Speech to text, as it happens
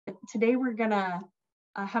today we're gonna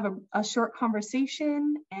have a short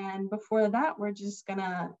conversation, and before that, we're just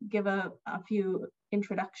gonna give a few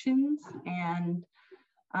introductions. And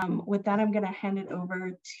with that, I'm gonna hand it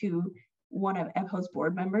over to one of EBHO's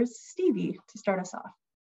board members, Stevie, to start us off.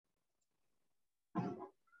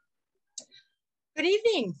 Good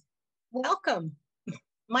evening, welcome.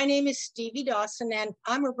 My name is Stevie Dawson, and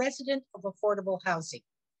I'm a resident of affordable housing.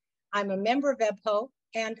 I'm a member of EBHO,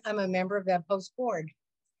 and I'm a member of EBHO's board.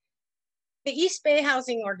 The East Bay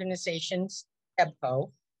Housing Organization's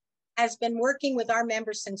EBHO has been working with our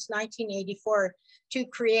members since 1984 to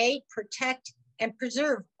create, protect, and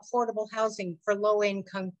preserve affordable housing for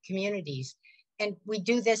low-income communities. And we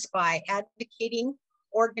do this by advocating,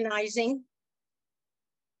 organizing,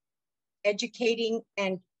 educating,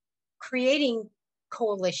 and creating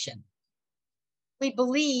coalition. We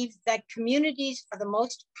believe that communities are the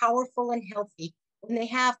most powerful and healthy when they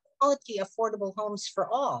have quality, affordable homes for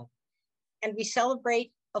all. And we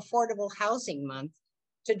celebrate Affordable Housing Month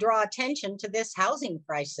to draw attention to this housing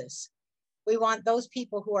crisis. We want those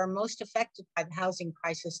people who are most affected by the housing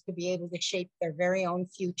crisis to be able to shape their very own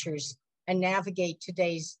futures and navigate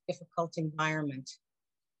today's difficult environment.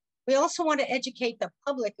 We also want to educate the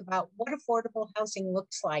public about what affordable housing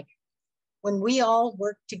looks like when we all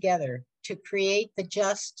work together to create the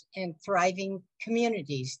just and thriving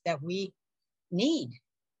communities that we need.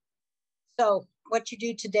 So what you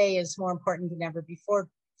do today is more important than ever before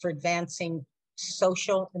for advancing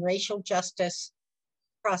social and racial justice,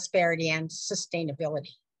 prosperity, and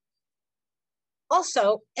sustainability.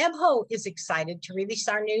 Also, EBHO is excited to release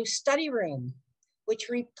our new study room, which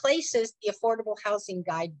replaces the Affordable Housing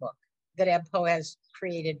Guidebook that EBHO has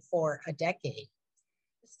created for a decade.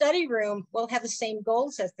 The study room will have the same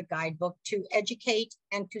goals as the guidebook to educate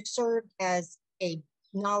and to serve as a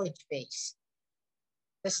knowledge base.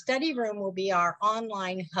 The study room will be our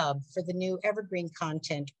online hub for the new evergreen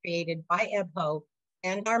content created by EBHO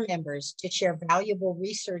and our members to share valuable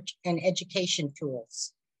research and education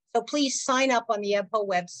tools. So please sign up on the EBHO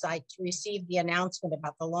website to receive the announcement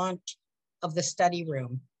about the launch of the study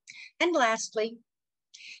room. And lastly,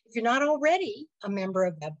 if you're not already a member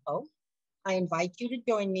of EBHO, I invite you to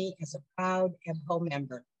join me as a proud EBHO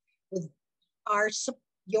member. With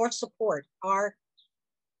your support, our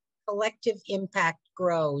collective impact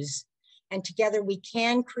grows, and together we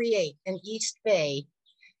can create an East Bay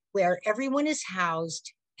where everyone is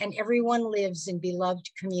housed and everyone lives in beloved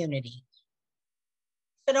community.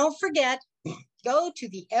 So don't forget, go to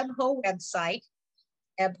the EBHO website,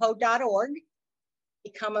 ebho.org,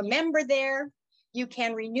 become a member there. You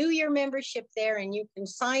can renew your membership there, and you can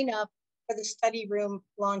sign up for the study room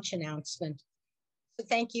launch announcement. So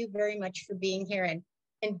thank you very much for being here, and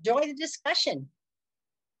enjoy the discussion.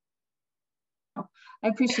 I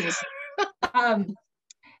appreciate it.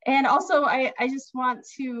 And also, I just want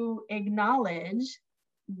to acknowledge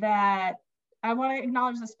that I want to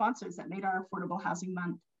acknowledge the sponsors that made our Affordable Housing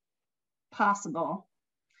Month possible.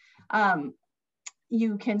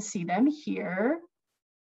 You can see them here,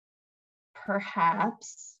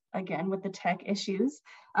 perhaps, again, with the tech issues.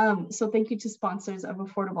 So thank you to sponsors of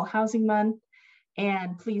Affordable Housing Month.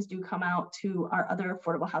 And please do come out to our other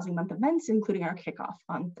Affordable Housing Month events, including our kickoff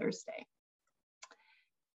on Thursday.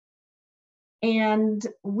 And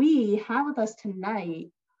we have with us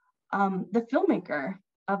tonight the filmmaker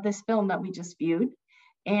of this film that we just viewed.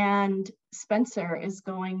 And Spencer is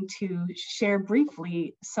going to share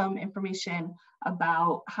briefly some information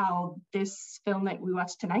about how this film that we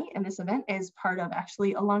watched tonight and this event is part of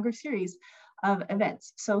actually a longer series of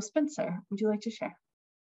events. So Spencer, would you like to share?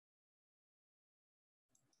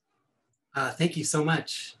 Thank you so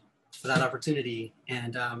much for that opportunity.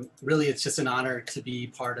 And really, it's just an honor to be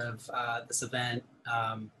part of this event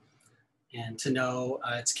and to know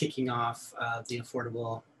it's kicking off the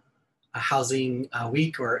Affordable Housing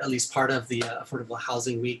Week, or at least part of the Affordable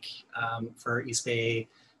Housing Week for East Bay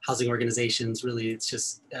housing organizations. Really, it's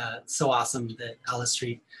just so awesome that Alice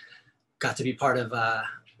Street got to be part of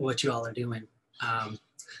what you all are doing.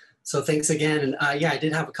 So thanks again. And yeah, I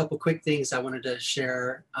did have a couple quick things I wanted to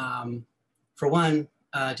share. For one,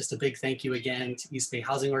 just a big thank you again to East Bay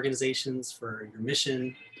Housing Organizations for your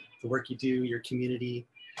mission, the work you do, your community,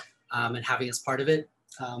 and having us part of it.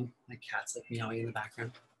 My cat's like meowing in the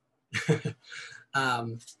background.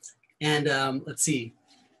 Let's see.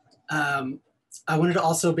 I wanted to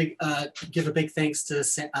also give a big thanks to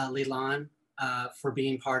Lailan for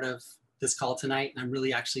being part of this call tonight. And I'm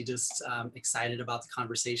really actually just excited about the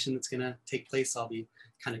conversation that's gonna take place. I'll be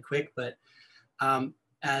kind of quick, but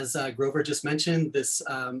as Grover just mentioned, this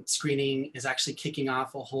screening is actually kicking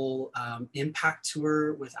off a whole impact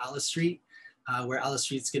tour with Alice Street. where Alice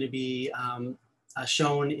Street's going to be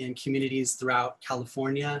shown in communities throughout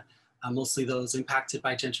California, mostly those impacted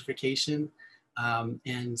by gentrification.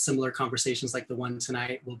 And similar conversations like the one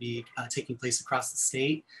tonight will be taking place across the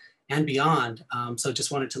state and beyond. So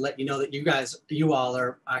just wanted to let you know that you all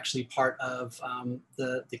are actually part of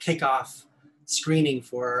the kickoff screening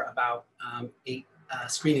for about 8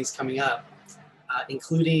 screenings coming up,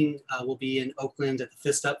 including we'll be in Oakland at the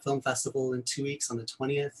Fist Up Film Festival in 2 weeks on the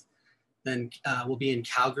 20th. Then we'll be in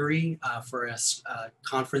Calgary for a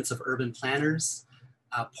conference of urban planners,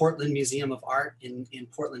 Portland Museum of Art in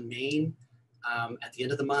Portland, Maine at the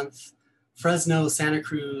end of the month, Fresno, Santa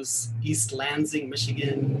Cruz, East Lansing,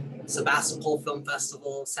 Michigan, Sebastopol Film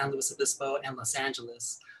Festival, San Luis Obispo, and Los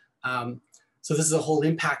Angeles. So this is a whole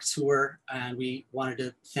impact tour, and we wanted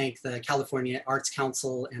to thank the California Arts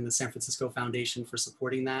Council and the San Francisco Foundation for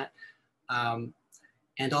supporting that.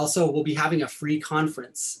 And also we'll be having a free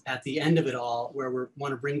conference at the end of it all where we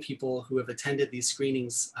want to bring people who have attended these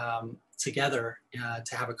screenings together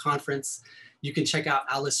to have a conference. You can check out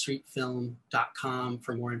alicestreetfilm.com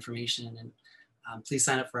for more information, and please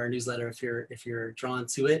sign up for our newsletter if you're drawn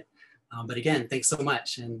to it. But again, thanks so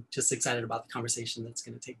much, and just excited about the conversation that's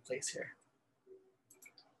going to take place here.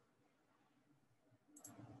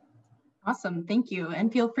 Awesome, thank you.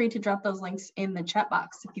 And feel free to drop those links in the chat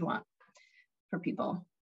box if you want for people.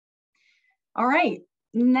 All right,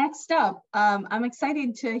 next up, I'm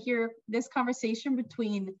excited to hear this conversation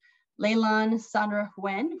between Lailan Sandra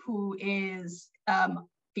Huen, who is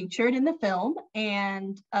featured in the film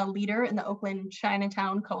and a leader in the Oakland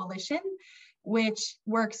Chinatown Coalition, which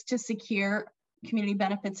works to secure community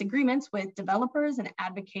benefits agreements with developers and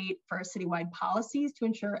advocate for citywide policies to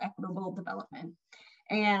ensure equitable development.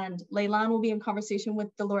 And Lailan will be in conversation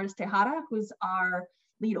with Dolores Tejada, who's our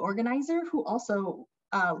lead organizer, who also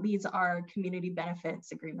leads our community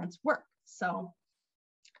benefits agreements work. So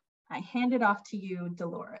I hand it off to you,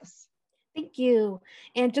 Dolores. Thank you.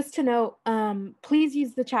 And just to note, please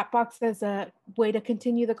use the chat box as a way to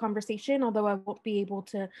continue the conversation, although I won't be able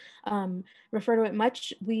to refer to it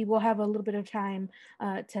much. We will have a little bit of time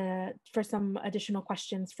for some additional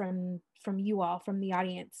questions from you all, from the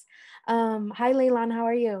audience. Hi, Lailan, how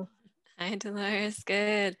are you? Hi, Dolores.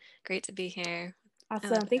 Good. Great to be here.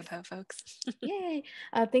 Awesome. Thanks, EBHO folks. Yay.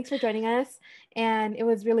 Thanks for joining us. And it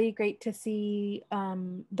was really great to see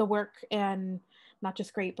the work, and not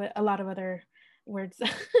just great, but a lot of other words,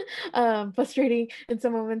 frustrating in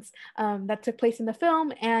some moments that took place in the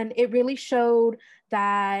film. And it really showed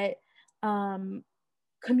that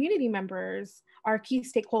community members are key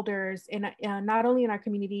stakeholders in not only in our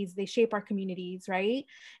communities, they shape our communities, right?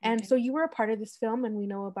 And so you were a part of this film, and we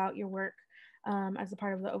know about your work as a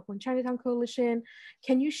part of the Oakland Chinatown Coalition.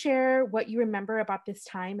 Can you share what you remember about this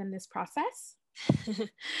time and this process?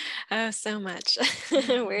 Oh, so much.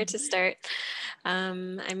 Where to start?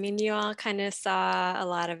 I mean, you all kind of saw a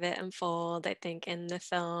lot of it unfold, I think, in the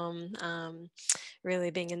film,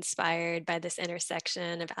 really being inspired by this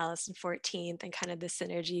intersection of Alice and 14th and kind of the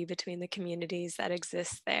synergy between the communities that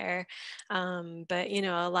exist there. But, you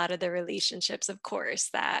know, a lot of the relationships, of course,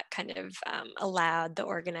 that kind of allowed the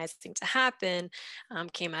organizing to happen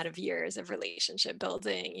came out of years of relationship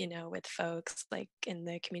building, you know, with folks like in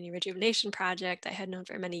the Community Rejuvenation Project I had known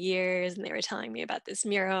for many years, and they were telling me about this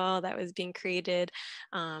mural that was being created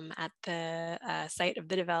at the site of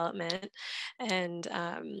the development. And,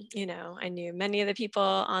 you know, I knew many of the people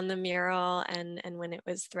on the mural, and when it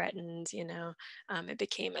was threatened, you know, it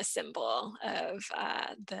became a symbol of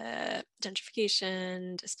the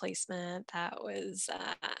gentrification, displacement that was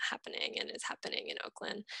happening and is happening in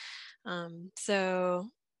Oakland. So,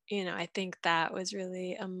 you know, I think that was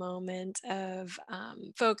really a moment of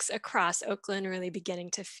folks across Oakland really beginning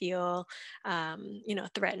to feel, you know,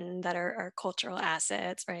 threatened that our cultural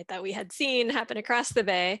assets, right, that we had seen happen across the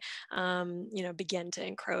Bay, you know, begin to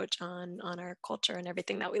encroach on our culture and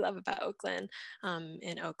everything that we love about Oakland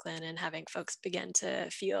in Oakland, and having folks begin to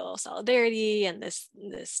feel solidarity and this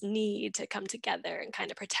need to come together and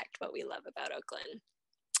kind of protect what we love about Oakland.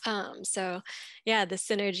 So yeah, the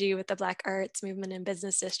synergy with the Black Arts Movement and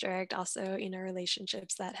Business District, also, you know,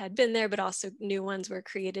 relationships that had been there, but also new ones were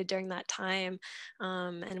created during that time.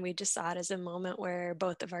 And we just saw it as a moment where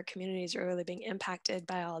both of our communities were really being impacted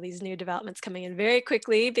by all these new developments coming in very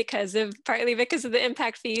quickly partly because of the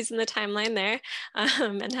impact fees and the timeline there,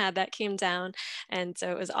 and how that came down. And so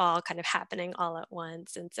it was all kind of happening all at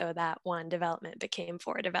once. And so that one development became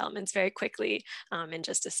 4 developments very quickly in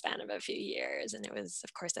just a span of a few years. And it was,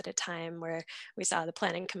 of course, course, at a time where we saw the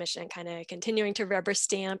Planning Commission kind of continuing to rubber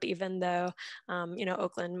stamp, even though,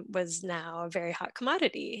 Oakland was now a very hot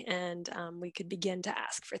commodity, and we could begin to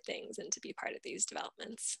ask for things and to be part of these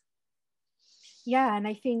developments. Yeah, and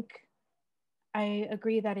I think I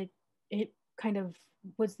agree that it kind of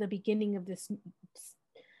was the beginning of this.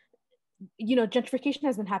 Gentrification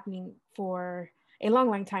has been happening for a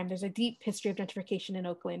long time. There's a deep history of gentrification in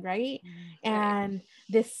Oakland, right? And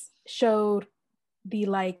this showed the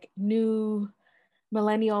new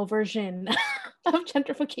millennial version of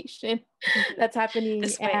gentrification that's happening.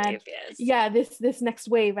 This wave, yes. Yeah, this next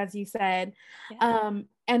wave, as you said. Yeah.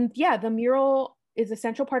 And yeah, the mural is a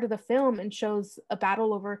central part of the film and shows a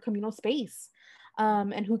battle over communal space.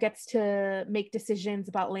 And who gets to make decisions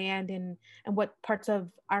about land and what parts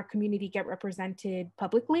of our community get represented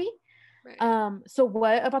publicly. Right. So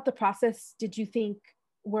what about the process did you think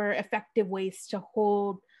were effective ways to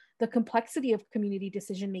hold the complexity of community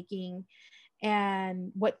decision-making,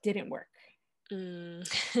 and what didn't work? And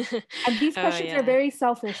these questions are very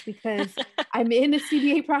selfish because I'm in a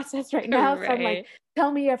CBA process right now. Right. So I'm like,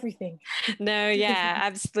 tell me everything. No, yeah,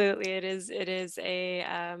 absolutely. It is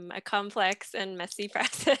a complex and messy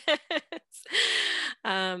process.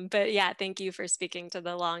 But yeah, thank you for speaking to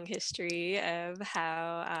the long history of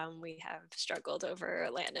how we have struggled over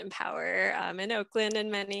land and power in Oakland and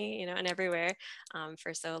many, and everywhere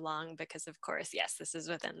for so long, because of course, yes, this is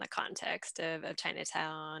within the context of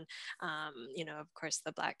Chinatown, of course,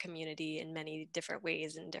 the Black community in many different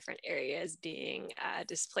ways in different areas being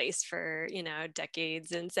displaced for,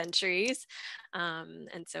 decades and centuries.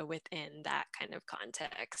 And so within that kind of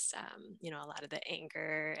context, a lot of the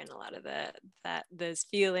anger and a lot of those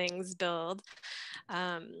feelings build.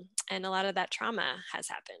 And a lot of that trauma has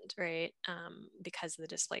happened, right? Because of the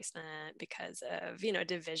displacement, because of,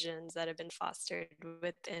 divisions that have been fostered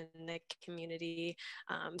within the community.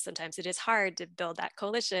 Sometimes it is hard to build that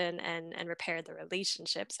coalition and repair the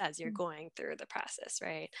relationships as you're going through the process,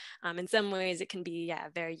 right? In some ways it can be,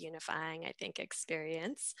 very unifying, I think,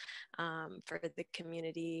 experience for the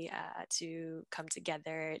community to come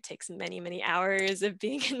together. It takes many, many hours of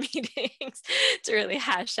being in meetings to really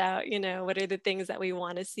hash out, what are the things that we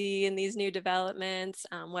want to see in these new developments,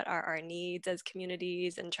 what are our needs as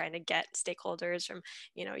communities, and trying to get stakeholders from,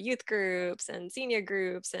 youth groups and senior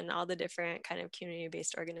groups and all the different kind of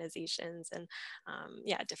community-based organizations and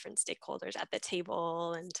different stakeholders at the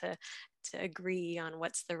table, and to agree on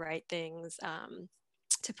what's the right things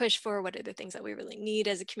to push for, what are the things that we really need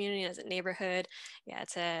as a community, as a neighborhood,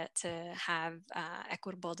 to have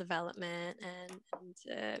equitable development and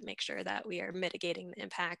to make sure that we are mitigating the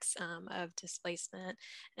impacts of displacement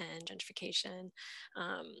and gentrification.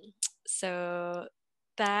 So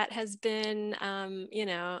that has been,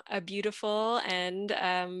 a beautiful and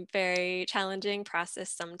very challenging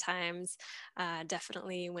process sometimes,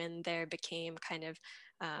 definitely when there became kind of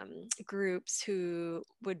groups who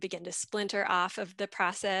would begin to splinter off of the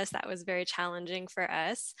process. That was very challenging for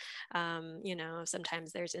us.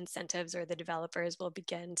 Sometimes there's incentives, or the developers will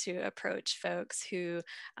begin to approach folks who,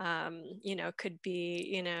 could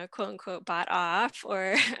be, quote unquote, bought off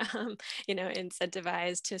or,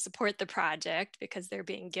 incentivized to support the project because they're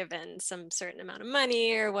being given some certain amount of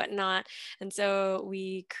money or whatnot. And so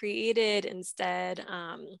we created instead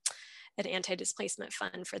an anti-displacement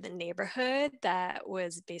fund for the neighborhood that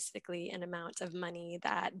was basically an amount of money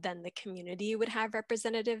that then the community would have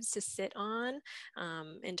representatives to sit on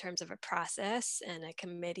in terms of a process and a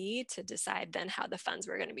committee to decide then how the funds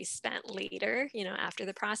were going to be spent later, after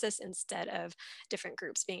the process, instead of different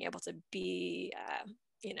groups being able to be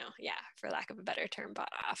for lack of a better term,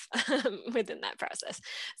 bought off within that process.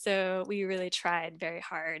 So we really tried very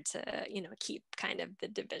hard to, keep kind of the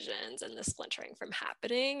divisions and the splintering from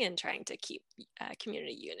happening, and trying to keep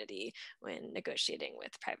community unity when negotiating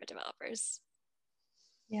with private developers.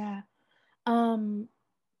 Yeah. Can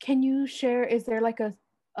you share, is there like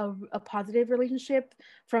a positive relationship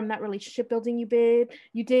from that relationship building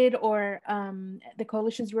you did, or the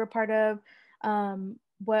coalitions you were a part of?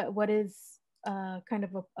 What is kind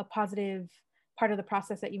of a positive part of the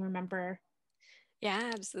process that you remember?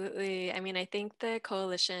 Yeah, absolutely. I mean, I think the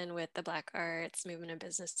coalition with the Black Arts Movement and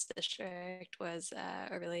Business District was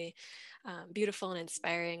a really beautiful and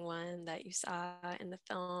inspiring one that you saw in the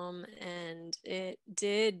film. And it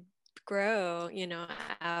did grow,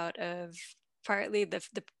 out of partly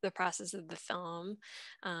the process of the film,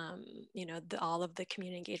 all of the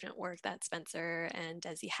community engagement work that Spencer and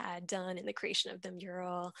Desi had done in the creation of the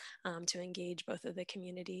mural to engage both of the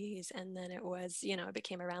communities. And then it was, it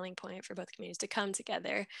became a rallying point for both communities to come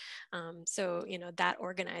together. So, that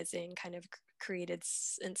organizing kind of created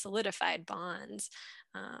and solidified bonds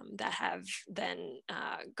that have then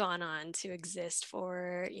gone on to exist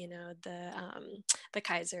for, you know, the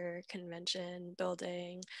Kaiser Convention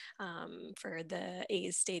building, for the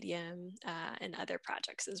A's Stadium, and other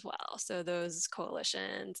projects as well. So those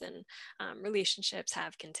coalitions and relationships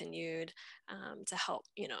have continued to help,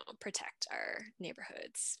 you know, protect our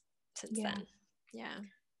neighborhoods since then. Yeah.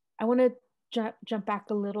 I want to jump back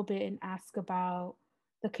a little bit and ask about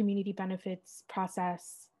the community benefits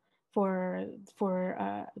process for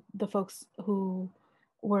the folks who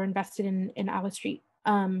were invested in Alice Street.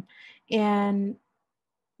 And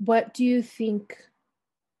what do you think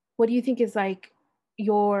is like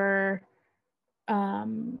your, I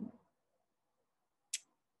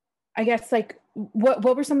guess, like,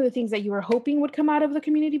 what were some of the things that you were hoping would come out of the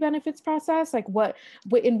community benefits process? Like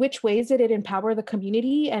in which ways did it empower the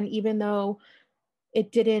community? And even though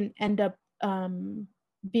it didn't end up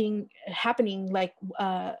happening, like,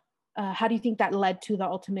 how do you think that led to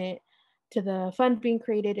the fund being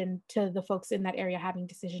created and to the folks in that area having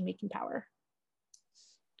decision-making power?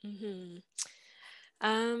 Mm-hmm.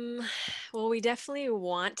 Well, we definitely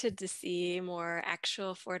wanted to see more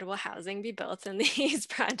actual affordable housing be built in these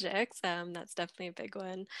projects. That's definitely a big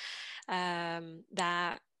one.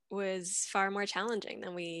 That was far more challenging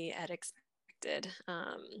than we had expected.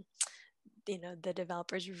 You know, the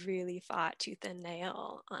developers really fought tooth and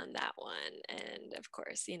nail on that one. And of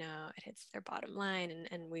course, you know, it hits their bottom line.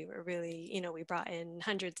 And we were really, you know, we brought in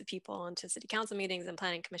hundreds of people into city council meetings and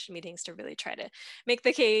planning commission meetings to really try to make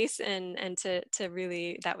the case and to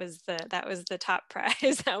really, that was the top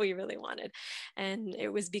prize that we really wanted. And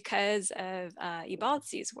it was because of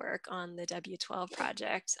Ibaldzi's work on the W12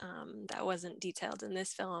 project that wasn't detailed in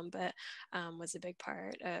this film, but was a big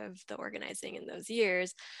part of the organizing in those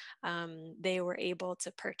years. They were able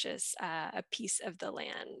to purchase a piece of the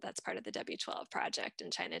land that's part of the W12 project in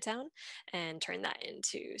Chinatown and turn that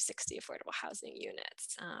into 60 affordable housing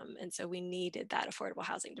units. And so we needed that affordable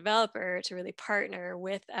housing developer to really partner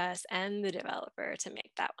with us and the developer to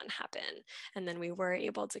make that one happen. And then we were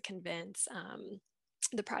able to convince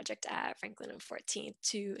the project at Franklin and 14th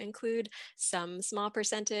to include some small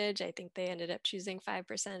percentage. I think they ended up choosing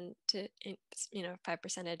 5% to, you know,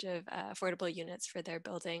 5% of affordable units for their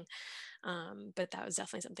building. But that was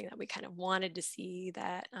definitely something that we kind of wanted to see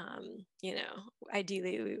that, you know,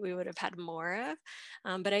 ideally we would have had more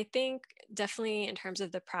of. But I think definitely in terms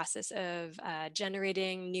of the process of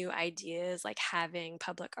generating new ideas, like having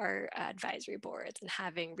public art advisory boards and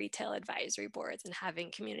having retail advisory boards and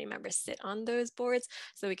having community members sit on those boards,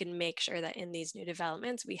 so we can make sure that in these new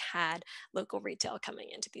developments, we had local retail coming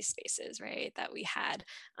into these spaces, right? That we had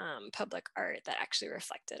public art that actually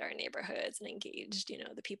reflected our neighborhoods and engaged, you know,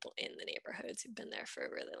 the people in the neighborhoods who've been there for a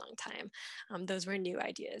really long time. Those were new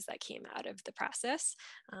ideas that came out of the process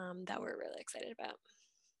that we're really excited about.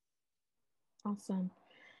 Awesome.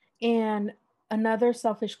 And another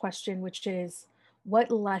selfish question, which is,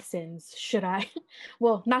 what lessons should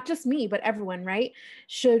well, not just me, but everyone, right?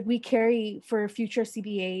 Should we carry for future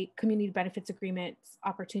CBA community benefits agreements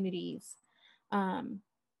opportunities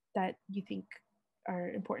that you think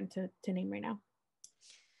are important to name right now?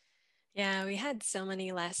 Yeah, we had so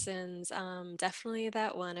many lessons. Definitely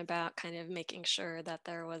that one about kind of making sure that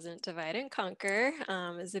there wasn't divide and conquer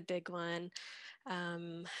is a big one.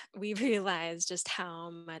 We realized just how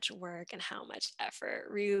much work and how much effort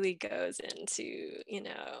really goes into, you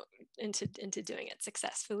know, into doing it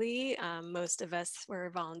successfully. Most of us were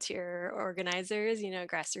volunteer organizers, you know,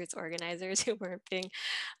 grassroots organizers who weren't being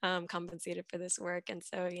compensated for this work. And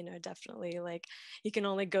so, you know, definitely like you can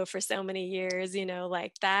only go for so many years, you know,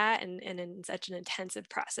 like that. And in such an intensive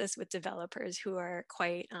process with developers who are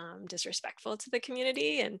quite disrespectful to the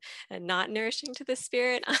community and not nourishing to the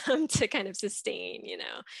spirit to kind of sustain, you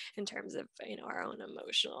know, in terms of, you know, our own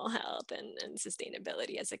emotional health and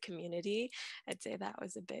sustainability as a community. I'd say that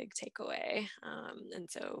was a big takeaway. And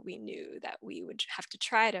so we knew that we would have to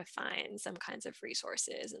try to find some kinds of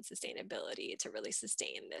resources and sustainability to really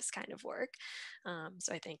sustain this kind of work.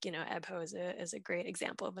 So I think, you know, EBHO is a great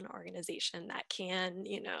example of an organization that can,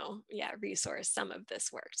 you know, resource some of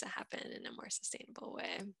this work to happen in a more sustainable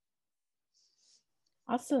way.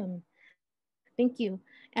 Awesome. Thank you.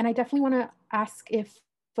 And I definitely want to ask if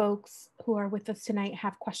folks who are with us tonight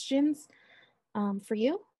have questions for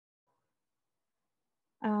you.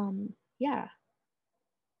 Yeah.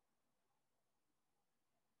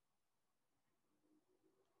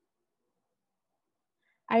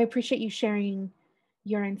 I appreciate you sharing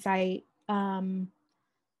your insight.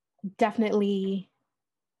 Definitely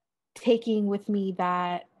taking with me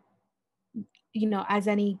that you know, as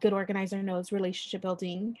any good organizer knows, relationship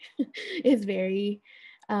building is very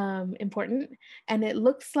important. And it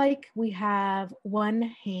looks like we have one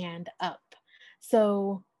hand up.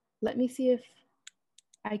 So let me see if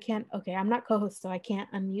I can't, okay, I'm not co-host, so I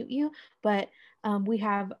can't unmute you, but we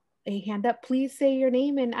have a hand up. Please say your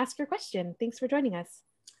name and ask your question. Thanks for joining us.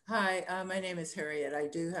 Hi, my name is Harriet. I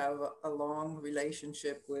do have a long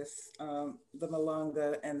relationship with the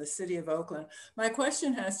Malunga and the city of Oakland. My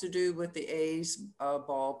question has to do with the A's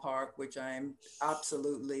ballpark, which I'm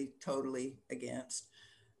absolutely, totally against.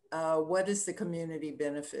 What is the community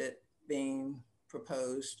benefit being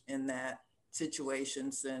proposed in that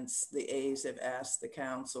situation, since the A's have asked the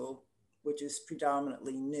council, which is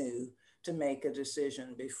predominantly new, to make a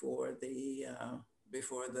decision before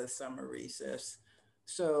the summer recess?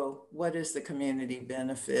 So what is the community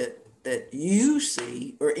benefit that you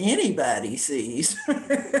see or anybody sees? Yeah,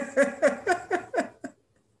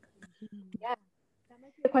 that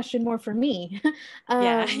might be a question more for me.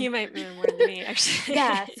 Yeah, you might know more than me, actually.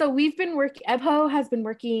 Yeah, so we've been working, EBHO has been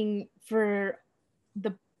working for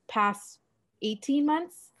the past 18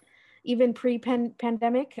 months, even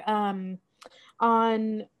pre-pandemic,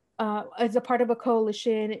 on as a part of a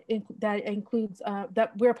coalition that includes,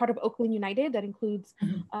 that we're a part of Oakland United, that includes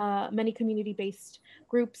many community-based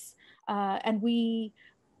groups. And we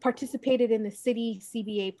participated in the city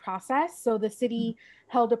CBA process. So the city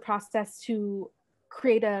held a process to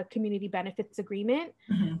create a community benefits agreement,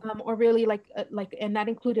 or really and that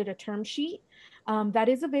included a term sheet that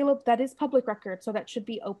is available, that is public record. So that should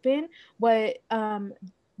be open.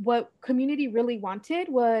 What community really wanted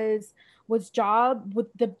was job with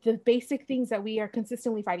the basic things that we are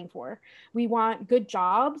consistently fighting for. We want good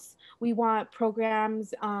jobs. We want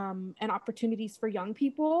programs and opportunities for young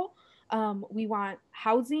people. We want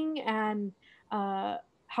housing and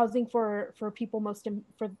housing for people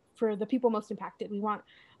for the people most impacted. We want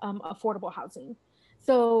affordable housing.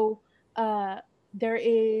 So there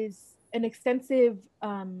is an extensive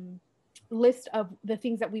list of the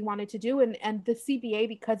things that we wanted to do, and the CBA,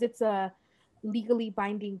 because it's a legally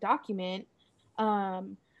binding document,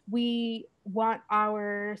 we want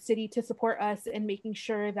our city to support us in making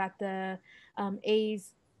sure that the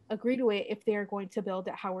A's agree to it if they're going to build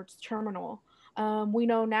at Howard's terminal. We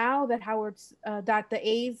know now that that the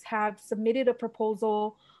A's have submitted a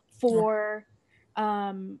proposal for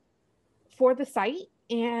the site,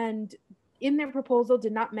 and in their proposal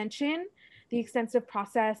did not mention the extensive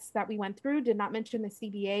process that we went through, did not mention the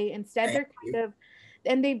CBA. Instead, they're kind of,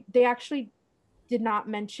 and they actually did not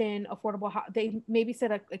mention affordable. They maybe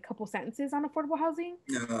said a couple sentences on affordable housing.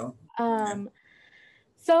 No.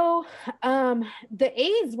 So the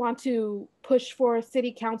A's want to push for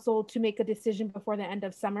city council to make a decision before the end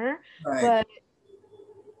of summer, Right.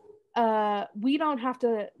 but we don't have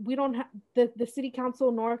the city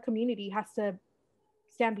council nor community has to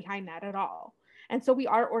stand behind that at all. And so we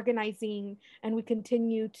are organizing, and we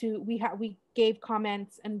continue to, we gave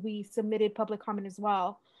comments, and we submitted public comment as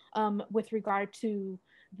well with regard to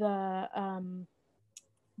the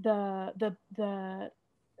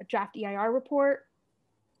draft EIR report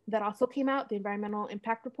that also came out, the environmental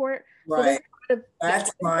impact report. Right. So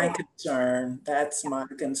that's my concern. That's my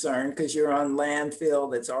concern, because you're on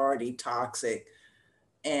landfill that's already toxic,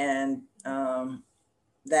 and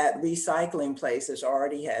that recycling place has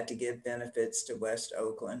already had to give benefits to West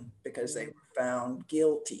Oakland because they were found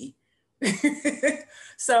guilty.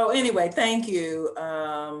 So anyway, thank you.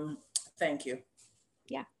 Thank you.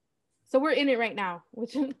 Yeah. So we're in it right now,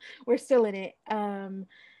 which we're still in it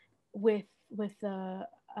with the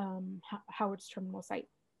Howard's terminal site.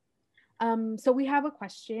 So we have a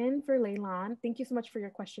question for Lailan. Thank you so much for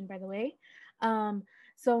your question, by the way.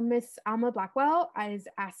 So Miss Alma Blackwell is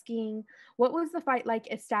asking, what was the fight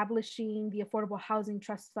like establishing the Affordable Housing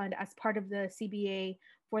Trust Fund as part of the CBA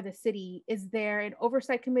for the city? Is there an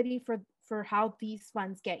oversight committee for how these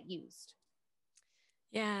funds get used?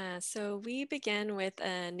 Yeah, so we began with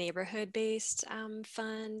a neighborhood-based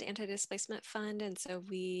fund, anti-displacement fund, and so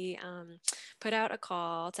we put out a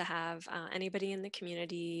call to have anybody in the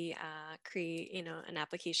community create, an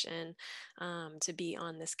application to be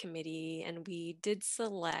on this committee, and we did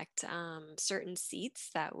select certain seats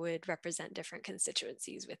that would represent different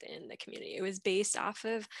constituencies within the community. It was based off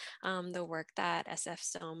of the work that SF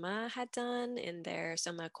Soma had done in their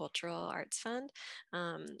Soma Cultural Arts Fund,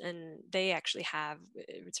 and they actually have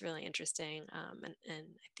it's really interesting. And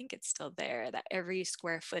I think it's still there, that every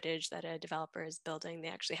square footage that a developer is building, they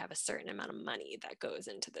actually have a certain amount of money that goes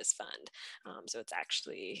into this fund. So it's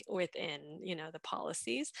actually within, the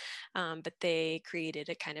policies, but they created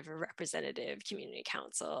a kind of a representative community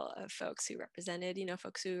council of folks who represented,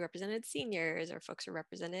 seniors, or folks who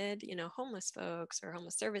represented, homeless folks or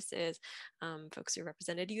homeless services, folks who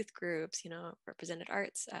represented youth groups, represented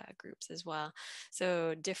arts groups as well.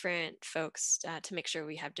 So different folks to make sure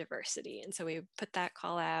we have diversity. And so we put that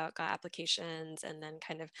call out, got applications, and then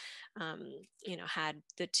kind of, had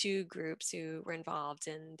the two groups who were involved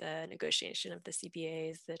in the negotiation of the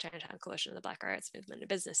CBAs, the Chinatown Coalition of the Black Arts Movement and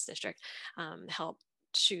Business District, help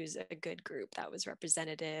choose a good group that was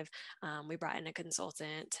representative. We brought in a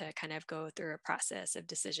consultant to kind of go through a process of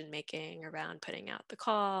decision making around putting out the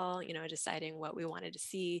call, deciding what we wanted to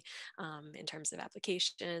see in terms of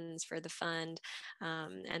applications for the fund,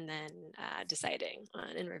 and then deciding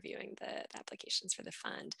on and reviewing the applications for the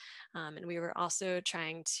fund. And we were also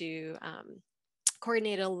trying to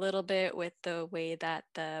coordinate a little bit with the way that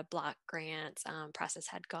the block grant process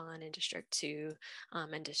had gone in District 2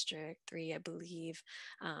 and District 3, I believe.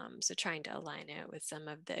 So trying to align it with some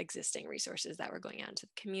of the existing resources that were going out into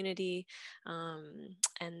the community,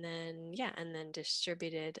 and then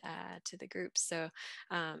distributed to the groups. So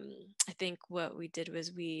I think what we did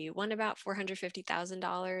was we won about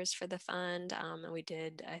 $450,000 for the fund, and we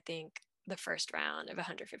did, I think, the first round of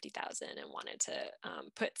 150,000 and wanted to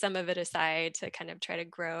put some of it aside to kind of try to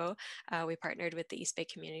grow. We partnered with the East Bay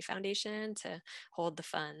Community Foundation to hold the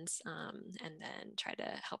funds, and then try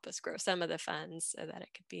to help us grow some of the funds so that it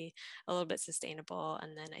could be a little bit sustainable.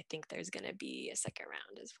 And then I think there's going to be a second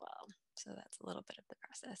round as well. So that's a little bit of the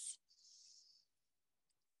process.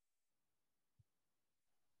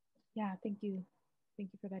 Yeah, thank you.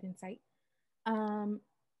 Thank you for that insight. And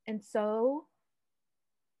so,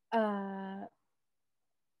 oh,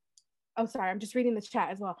 sorry, I'm just reading the chat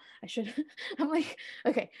as well. I should, I'm like,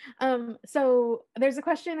 okay. So there's a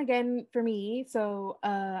question again for me. So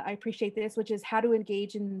I appreciate this, which is how to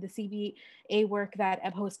engage in the CBA work that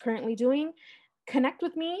EBHO is currently doing. Connect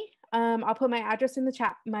with me. I'll put my address in the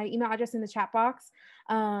chat, my email address in the chat box.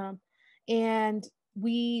 And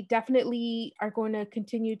we definitely are going to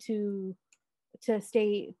continue to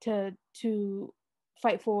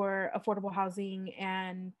fight for affordable housing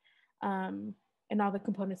and all the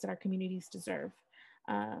components that our communities deserve.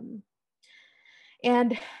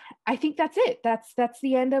 And I think that's it. That's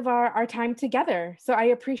the end of our time together. So I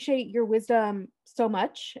appreciate your wisdom so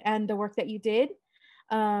much and the work that you did.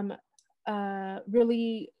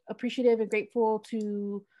 Really appreciative and grateful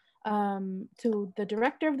to the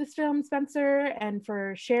director of this film, Spencer, and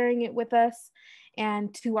for sharing it with us,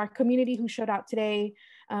 and to our community who showed up today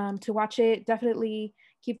to watch it. Definitely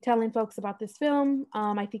keep telling folks about this film.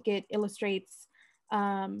 I think it illustrates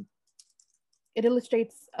a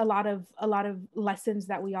lot of lessons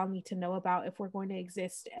that we all need to know about if we're going to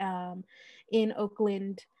exist in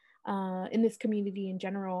Oakland, in this community in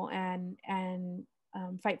general, and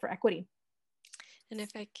fight for equity. And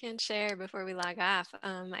if I can share before we log off,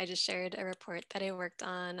 I just shared a report that I worked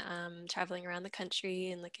on traveling around the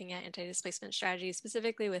country and looking at anti-displacement strategies,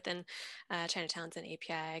 specifically within Chinatowns and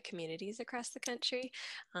API communities across the country.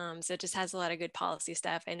 So it just has a lot of good policy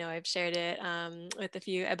stuff. I know I've shared it with a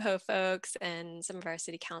few EBHO folks and some of our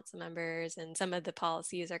city council members, and some of the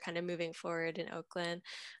policies are kind of moving forward in Oakland.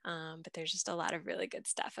 But there's just a lot of really good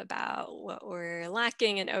stuff about what we're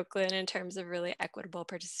lacking in Oakland in terms of really equitable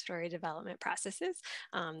participatory development processes.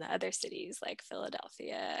 That other cities like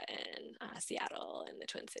Philadelphia and Seattle and the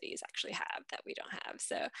Twin Cities actually have that we don't have.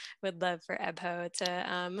 So would love for EBHO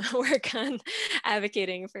to work on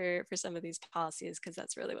advocating for some of these policies, because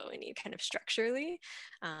that's really what we need kind of structurally,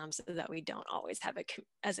 so that we don't always have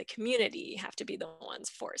as a community have to be the ones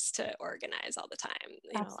forced to organize all the time.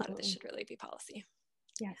 You know, a lot of this should really be policy.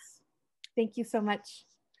 Yes. Thank you so much.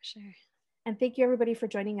 For sure. And thank you everybody for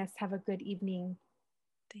joining us. Have a good evening.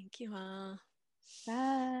 Thank you all.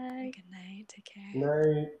 Bye. Good night. Take care.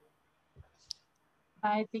 Night.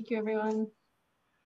 Bye. Thank you, everyone.